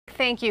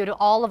thank you to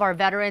all of our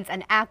veterans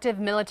and active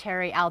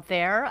military out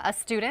there. A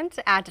student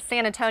at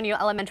San Antonio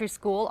Elementary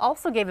School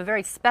also gave a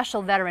very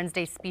special Veterans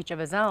Day speech of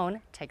his own.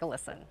 Take a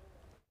listen.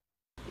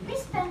 We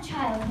spend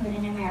childhood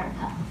in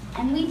America,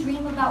 and we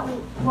dream about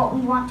what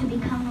we want to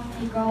become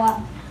when we grow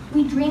up.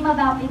 We dream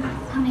about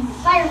becoming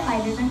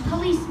firefighters and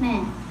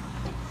policemen.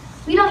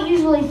 We don't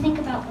usually think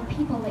about the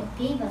people that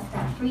gave us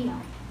that freedom,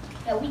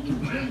 that we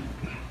can dream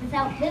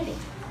without living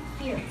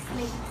in fear of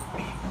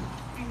slavery.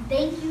 And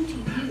thank you to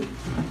you,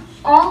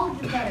 all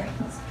of the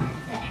veterans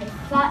that have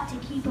fought to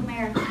keep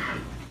America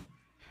free.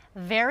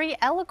 Very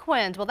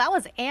eloquent. Well, that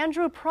was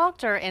Andrew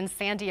Proctor in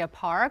Sandia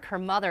Park. Her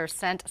mother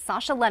sent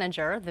Sasha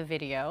Leninger the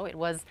video. It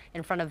was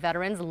in front of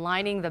veterans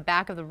lining the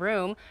back of the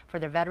room for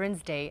their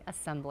Veterans Day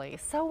assembly.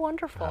 So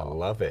wonderful. I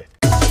love it.